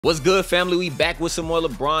What's good, family? We back with some more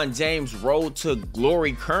LeBron James road to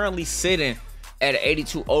glory, currently sitting at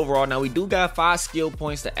 82 overall. Now, we do got 5 skill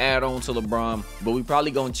points to add on to LeBron, but we probably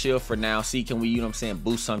gonna chill for now, see can we, you know what I'm saying,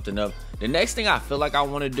 boost something up. The next thing I feel like I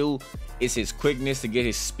want to do is his quickness, to get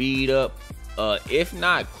his speed up. If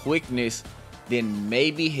not quickness, then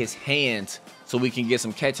maybe his hands, so we can get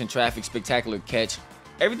some catching traffic, spectacular catch.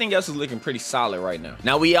 Everything else is looking pretty solid right now.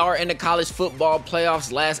 Now, we are in the college football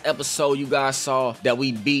playoffs. Last episode, you guys saw that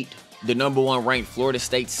we beat the #1 ranked Florida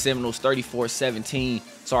State Seminoles 34-17.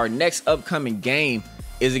 So our next upcoming game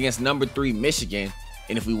is against #3 Michigan.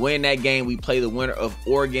 And if we win that game, we play the winner of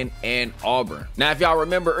Oregon and Auburn. Now, if y'all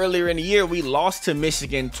remember earlier in the year, we lost to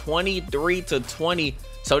Michigan 23-20.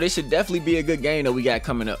 So this should definitely be a good game that we got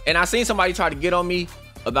coming up. And I seen somebody try to get on me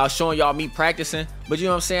about showing y'all me practicing, but you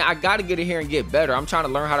know what I'm saying, I gotta get in here and get better. I'm trying to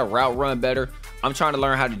learn how to route run better. I'm trying to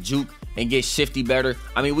learn how to juke and get shifty better.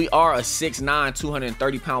 I mean, we are a 6'9",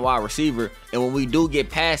 230-pound wide receiver, and when we do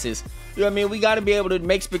get passes, you know what I mean, we gotta be able to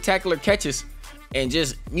make spectacular catches and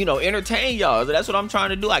just, you know, entertain y'all. So that's what I'm trying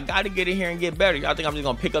to do. I gotta get in here and get better. Y'all think I'm just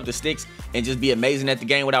gonna pick up the sticks and just be amazing at the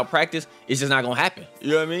game without practice? It's just not gonna happen. You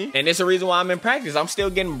know what I mean? And it's the reason why I'm in practice. I'm still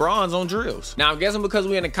getting bronze on drills. Now, I'm guessing because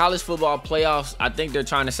we're in the college football playoffs, I think they're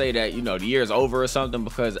trying to say that, you know, the year is over or something,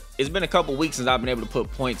 because it's been a couple weeks since I've been able to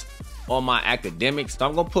put points on my academics. So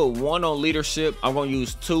I'm gonna put 1 on leadership. I'm gonna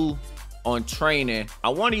use 2 on training. I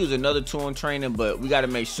want to use another 2 on training, but we got to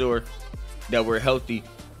make sure that we're healthy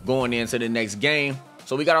going into the next game.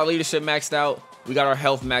 So we got our leadership maxed out, we got our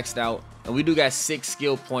health maxed out, and we do got 6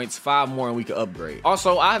 skill points, 5 more, and we can upgrade.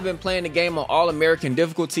 Also, I have been playing the game on All-American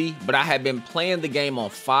difficulty, but I have been playing the game on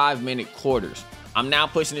 5-minute quarters. I'm now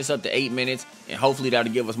pushing this up to 8 minutes, and hopefully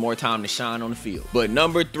that'll give us more time to shine on the field. But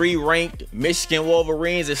 #3 ranked Michigan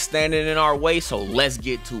Wolverines is standing in our way, so let's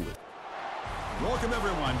get to it. Welcome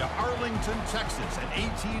everyone to Arlington, Texas at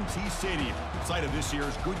AT&T Stadium, site of this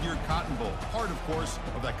year's Goodyear Cotton Bowl, part, of course,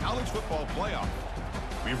 of the college football playoff.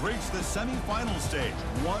 We've reached the semifinal stage,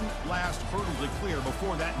 one last hurdle to clear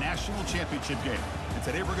before that national championship game. And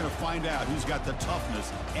today we're going to find out who's got the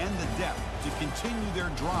toughness and the depth to continue their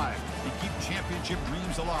drive to keep championship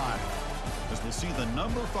dreams alive. As we'll see the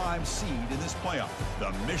 #5 seed in this playoff, the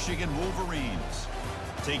Michigan Wolverines,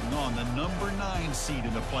 taking on the #9 seed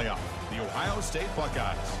in the playoff, the Ohio State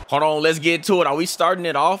Buckeyes. Hold on, let's get to it. Are we starting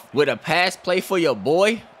it off with a pass play for your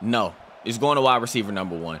boy? No, it's going to wide receiver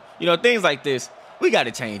 #1. You know, things like this, we got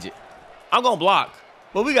to change it. I'm going to block,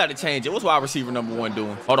 but we got to change it. What's wide receiver #1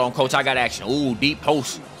 doing? Hold on, coach, I got action. Ooh, deep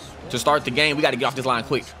post to start the game. We got to get off this line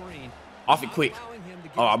quick. Off it quick.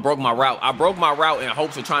 Oh, I broke my route. I broke my route in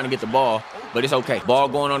hopes of trying to get the ball, but it's okay. Ball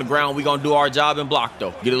going on the ground. We're going to do our job and block,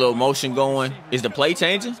 though. Get a little motion going. Is the play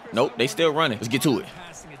changing? Nope, they still running. Let's get to it.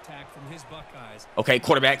 Okay,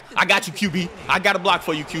 quarterback. I got you, QB. I got a block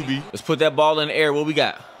for you, QB. Let's put that ball in the air. What we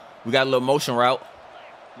got? We got a little motion route.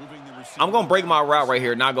 I'm going to break my route right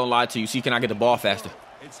here. Not going to lie to you. See, can I get the ball faster?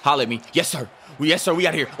 Holla at me. Yes, sir. Yes, sir. We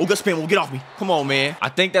got here. Oh, good spin. Well, get off me. Come on, man. I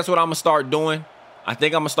think that's what I'm going to start doing. I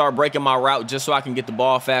think I'm going to start breaking my route just so I can get the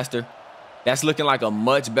ball faster. That's looking like a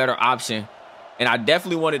much better option. And I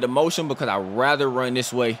definitely wanted the motion because I'd rather run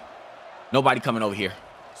this way. Nobody coming over here.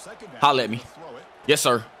 Holla at me. Yes,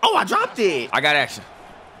 sir. Oh, I dropped it. I got action.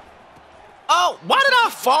 Oh, why did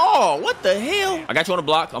I fall? What the hell? I got you on the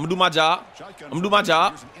block. I'm going to do my job. I'm going to do my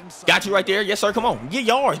job. Got you right there. Yes, sir. Come on. Get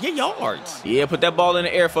yards. Get yards. Yeah, put that ball in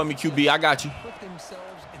the air for me, QB. I got you.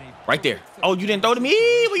 Right there. Oh, you didn't throw to me?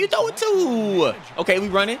 Where you throw it to? Okay, we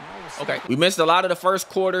running. Okay. We missed a lot of the first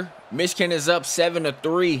quarter. Michigan is up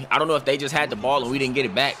 7-3. I don't know if they just had the ball and we didn't get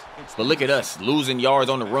it back. But look at us losing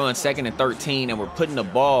yards on the run, 2nd and 13, and we're putting the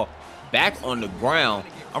ball back on the ground.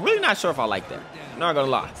 I'm really not sure if I like that. I'm not going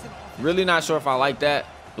to lie. Really not sure if I like that,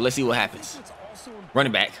 but let's see what happens.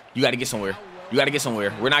 Running back. You got to get somewhere. You got to get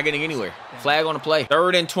somewhere. We're not getting anywhere. Flag on the play.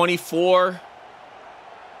 3rd and 24.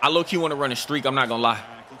 I low-key want to run a streak. I'm not going to lie.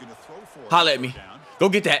 Holla at me. Go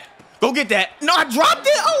get that. Go get that. No, I dropped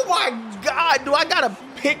it. Oh, my God. Do I got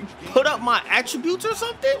to put up my attributes or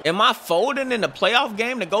something? Am I folding in the playoff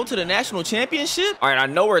game to go to the national championship? All right, I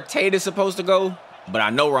know where Tate is supposed to go, but I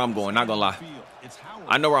know where I'm going. Not going to lie.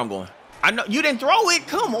 I know where I'm going. I know. You didn't throw it.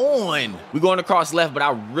 Come on. We're going across left, but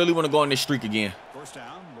I really want to go on this streak again.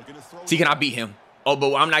 See, can I beat him? Oh,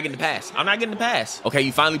 but I'm not getting the pass. I'm not getting the pass. Okay,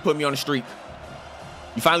 you finally put me on the streak.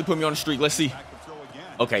 You finally put me on the streak. Let's see.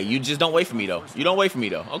 Okay, you just don't wait for me, though. You don't wait for me,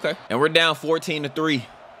 though. Okay. And we're down 14-3.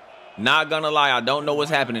 Not gonna lie, I don't know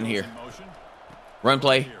what's happening here. Run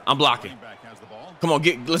play. I'm blocking. Come on,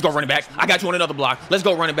 let's go running back. I got you on another block. Let's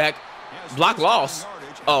go running back. Block loss.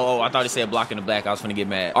 Oh, I thought it said block in the black. I was finna get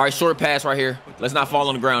mad. All right, short pass right here. Let's not fall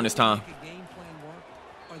on the ground this time.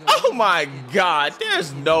 Oh my God,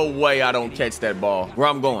 there's no way I don't catch that ball. Where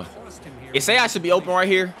I'm going. It say I should be open right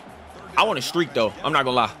here. I want to streak though. I'm not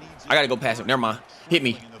gonna lie. I gotta go past him. Never mind. Hit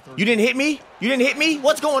me. You didn't hit me? You didn't hit me?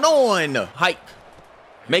 What's going on? Hike.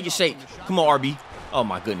 Make it shake. Come on, RB. Oh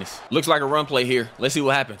my goodness. Looks like a run play here. Let's see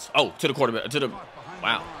what happens. Oh, to the quarterback. To the.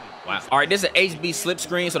 Wow. Wow. All right, this is an HB slip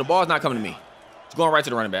screen, so the ball's not coming to me. It's going right to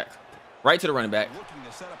the running back. Right to the running back.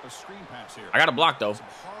 I got a block though.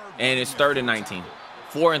 And it's 3rd and 19.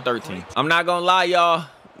 4 and 13. I'm not gonna lie, y'all.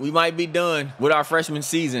 We might be done with our freshman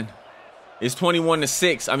season. It's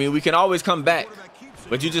 21-6. I mean, we can always come back,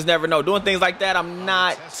 but you just never know. Doing things like that, I'm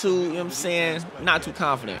not too, you know what I'm saying, not too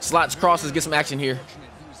confident. Slots, crosses, get some action here.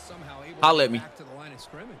 Holla at me.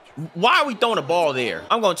 Why are we throwing the ball there?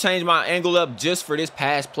 I'm gonna change my angle up just for this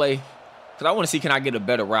pass play, because I want to see, can I get a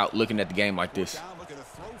better route looking at the game like this?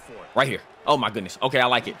 Right here. Oh my goodness. Okay, I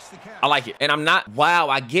like it. I like it. And I'm not, wow,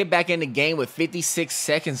 I get back in the game with 56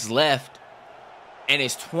 seconds left, and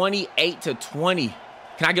it's 28-20.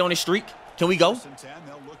 Can I get on this streak? Can we go?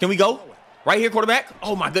 Can we go? Right here, quarterback.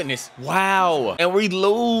 Oh my goodness. Wow. And we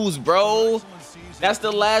lose, bro. That's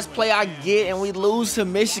the last play I get, and we lose to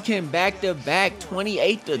Michigan back-to-back,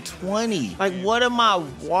 28-20. Like, what am I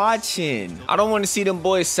watching? I don't want to see them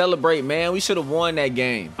boys celebrate, man. We should have won that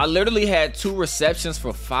game. I literally had 2 receptions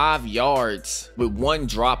for 5 yards with 1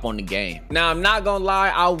 drop on the game. Now, I'm not gonna lie,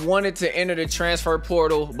 I wanted to enter the transfer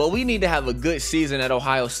portal, but we need to have a good season at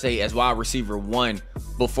Ohio State as wide receiver 1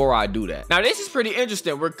 before I do that. Now, this is pretty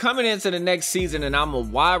interesting. We're coming into the next season, and I'm a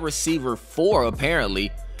wide receiver 4,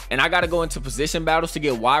 apparently. And I got to go into position battles to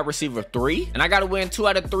get wide receiver 3. And I got to win 2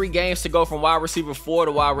 out of 3 games to go from wide receiver 4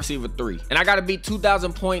 to wide receiver 3. And I got to beat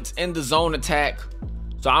 2,000 points in the zone attack.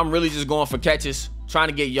 So I'm really just going for catches, trying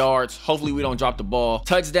to get yards. Hopefully we don't drop the ball.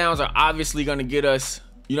 Touchdowns are obviously going to get us,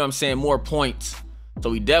 you know what I'm saying, more points. So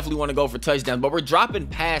we definitely want to go for touchdowns. But we're dropping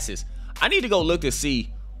passes. I need to go look to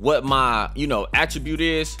see what my, you know, attribute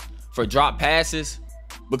is for drop passes.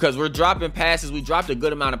 Because we're dropping passes. We dropped a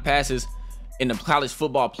good amount of passes in the college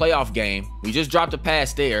football playoff game. We just dropped a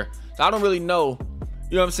pass there. So I don't really know,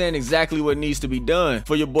 you know what I'm saying, exactly what needs to be done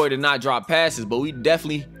for your boy to not drop passes, but we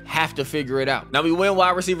definitely have to figure it out. Now we win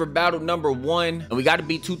wide receiver battle number 1, and we got to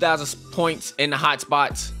beat 2,000 points in the hot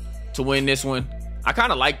spots to win this one. I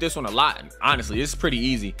kind of like this one a lot, honestly. It's pretty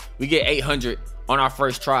easy. We get 800 on our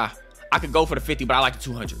first try. I could go for the 50, but I like the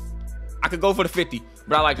 200. I could go for the 50,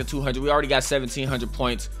 but I like the 200. We already got 1,700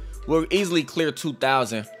 points. We'll easily clear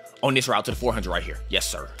 2,000 on this route to the 400 right here. Yes,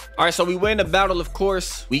 sir. All right, so we win the battle, of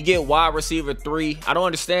course. We get wide receiver 3. I don't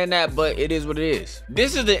understand that, but it is what it is.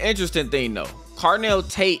 This is the interesting thing, though. Carnell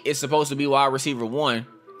Tate is supposed to be wide receiver 1.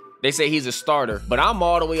 They say he's a starter, but I'm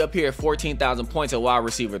all the way up here at 14,000 points at wide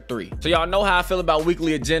receiver 3. So y'all know how I feel about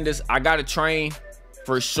weekly agendas. I got to train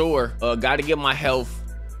for sure. Got to get my health.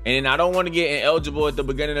 And then I don't want to get ineligible at the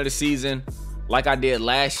beginning of the season like I did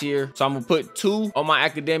last year. So I'm going to put 2 on my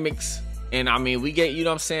academics. And I mean, we get, you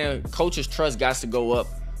know what I'm saying, coach's trust got to go up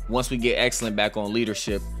once we get excellent back on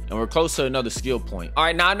leadership. And we're close to another skill point. All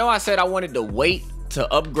right, now I know I said I wanted to wait to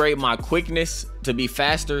upgrade my quickness to be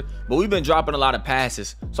faster, but we've been dropping a lot of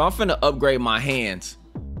passes. So I'm finna upgrade my hands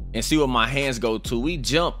and see what my hands go to. We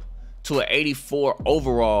jump to an 84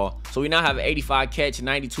 overall. So we now have an 85 catch,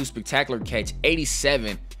 92 spectacular catch,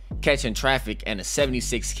 87 catching traffic, and a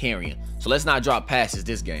 76 carrying. So let's not drop passes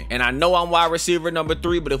this game. And I know I'm wide receiver number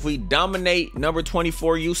 3, but if we dominate number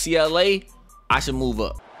 24 UCLA, I should move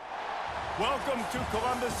up. Welcome to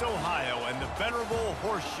Columbus, Ohio, and the venerable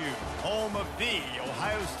Horseshoe, home of the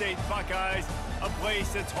Ohio State Buckeyes, a place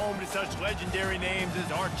that's home to such legendary names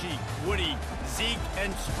as Archie, Woody, Zeke,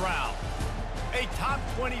 and Stroud. A top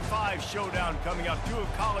 25 showdown coming up, 2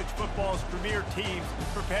 of college football's premier teams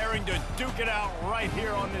preparing to duke it out right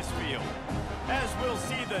here on this field. As we'll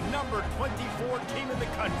see the number 24 team in the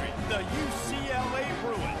country, the UCLA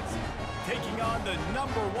Bruins, taking on the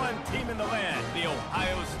number 1 team in the land, the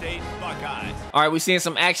Ohio State Buckeyes. All right, we're seeing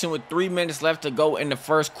some action with 3 minutes left to go in the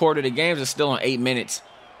first quarter. The games are still on 8 minutes.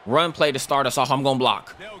 Run play to start us off. I'm going to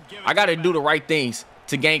block. I got to do the right things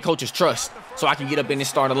to gain coach's trust so I can get up in this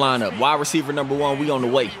starter lineup. Wide receiver number 1, we on the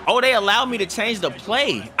way. Oh, they allowed me to change the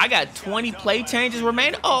play. I got 20 play changes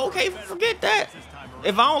remaining. Oh, okay, forget that.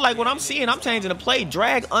 If I don't like what I'm seeing, I'm changing the play.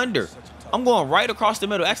 Drag under. I'm going right across the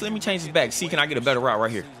middle. Actually, let me change this back. See, can I get a better route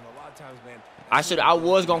right here? I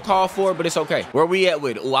was going to call for it, but it's okay. Where we at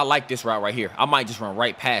with it? Oh, I like this route right here. I might just run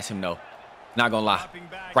right past him, though. Not going to lie.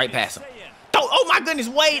 Right past him. Oh, my goodness,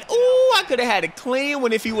 wait. Oh, I could have had a clean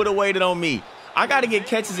one if he would have waited on me. I got to get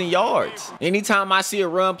catches and yards. Anytime I see a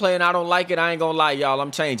run play and I don't like it, I ain't going to lie, y'all.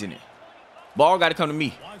 I'm changing it. Ball got to come to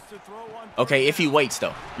me. Okay, if he waits,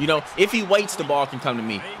 though. You know, if he waits, the ball can come to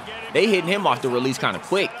me. They hitting him off the release kind of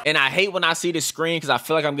quick. And I hate when I see this screen because I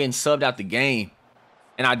feel like I'm getting subbed out the game.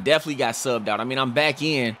 And I definitely got subbed out. I mean, I'm back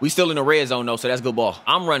in. We still in the red zone, though, so that's good ball.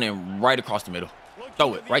 I'm running right across the middle.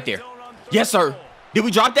 Throw it right there. Yes, sir. Did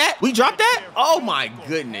we drop that? We dropped that? Oh, my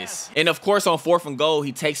goodness. And, of course, on 4th and goal,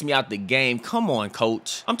 he takes me out the game. Come on,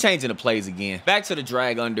 coach. I'm changing the plays again. Back to the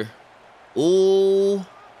drag under. Ooh.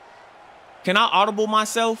 Can I audible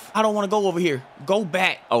myself? I don't want to go over here. Go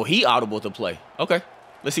back. Oh, he audible the play. Okay.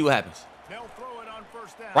 Let's see what happens.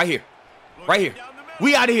 Right here. Right here.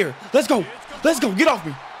 We out of here. Let's go. Let's go. Get off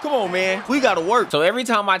me. Come on, man. We got to work. So every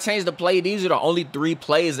time I change the play, these are the only 3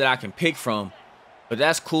 plays that I can pick from. But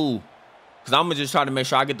that's cool. Because I'm going to just try to make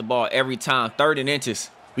sure I get the ball every time. 3rd and inches.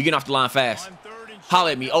 We get off the line fast.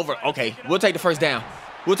 Holla at me. Over. Okay. We'll take the first down.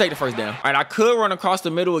 We'll take the first down. All right. I could run across the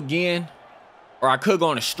middle again. Or I could go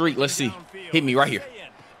on a streak. Let's see. Hit me right here.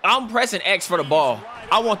 I'm pressing X for the ball.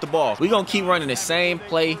 I want the ball. We're going to keep running the same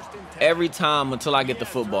play every time until I get the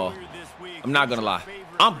football. I'm not going to lie.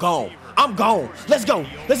 I'm gone. I'm gone. Let's go.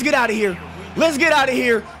 Let's get out of here. Let's get out of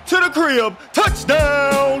here. To the crib.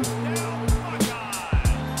 Touchdown.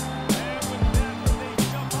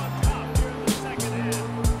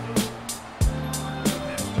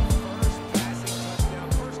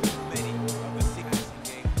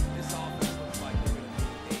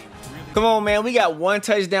 Come on, man. We got 1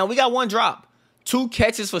 touchdown. We got 1 drop. 2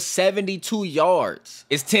 catches for 72 yards.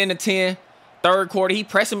 It's 10-10. 3rd quarter. He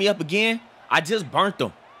pressing me up again. I just burnt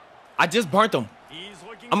him. I'm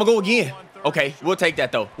going to go again. Okay, we'll take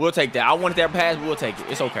that, though. We'll take that. I wanted that pass, but we'll take it.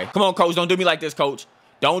 It's okay. Come on, coach. Don't do me like this, coach.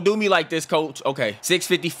 Don't do me like this, coach. Okay,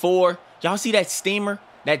 6:54. Y'all see that steamer?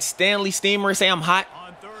 That Stanley steamer? Say I'm hot?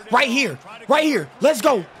 Right here. Right here. Let's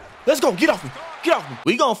go. Let's go. Get off me. Get off me.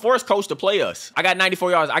 We gonna force coach to play us. I got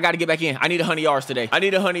 94 yards. I got to get back in. I need 100 yards today. I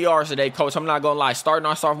need 100 yards today, coach. I'm not gonna lie. Starting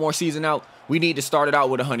our sophomore season out, we need to start it out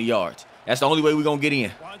with 100 yards. That's the only way we're gonna get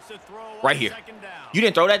in. Right here. You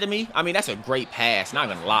didn't throw that to me? I mean, that's a great pass. Not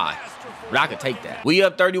gonna lie. But I could take that. We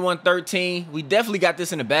up 31-13. We definitely got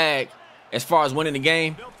this in the bag as far as winning the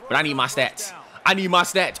game. But I need my stats. I need my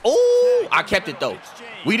stats. Oh, I kept it, though.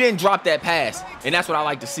 We didn't drop that pass, and that's what I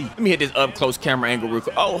like to see. Let me hit this up-close camera angle real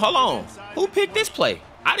quick. Oh, hold on. Who picked this play?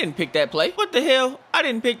 I didn't pick that play. What the hell? I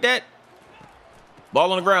didn't pick that.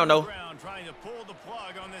 Ball on the ground, though.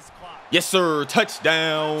 Yes, sir.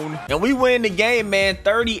 Touchdown. And we win the game, man,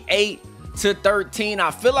 38-13.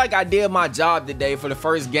 I feel like I did my job today for the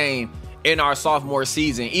first game in our sophomore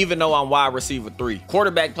season, even though I'm wide receiver 3.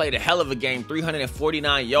 Quarterback played a hell of a game,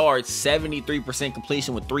 349 yards, 73%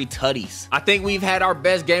 completion with 3 tutties. I think we've had our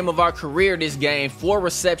best game of our career this game. 4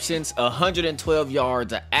 receptions, 112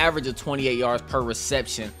 yards, an average of 28 yards per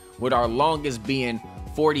reception, with our longest being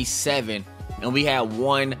 47, and we had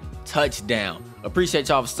 1 touchdown. Appreciate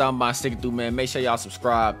y'all for stopping by and sticking through, man. Make sure y'all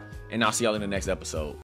subscribe, and I'll see y'all in the next episode.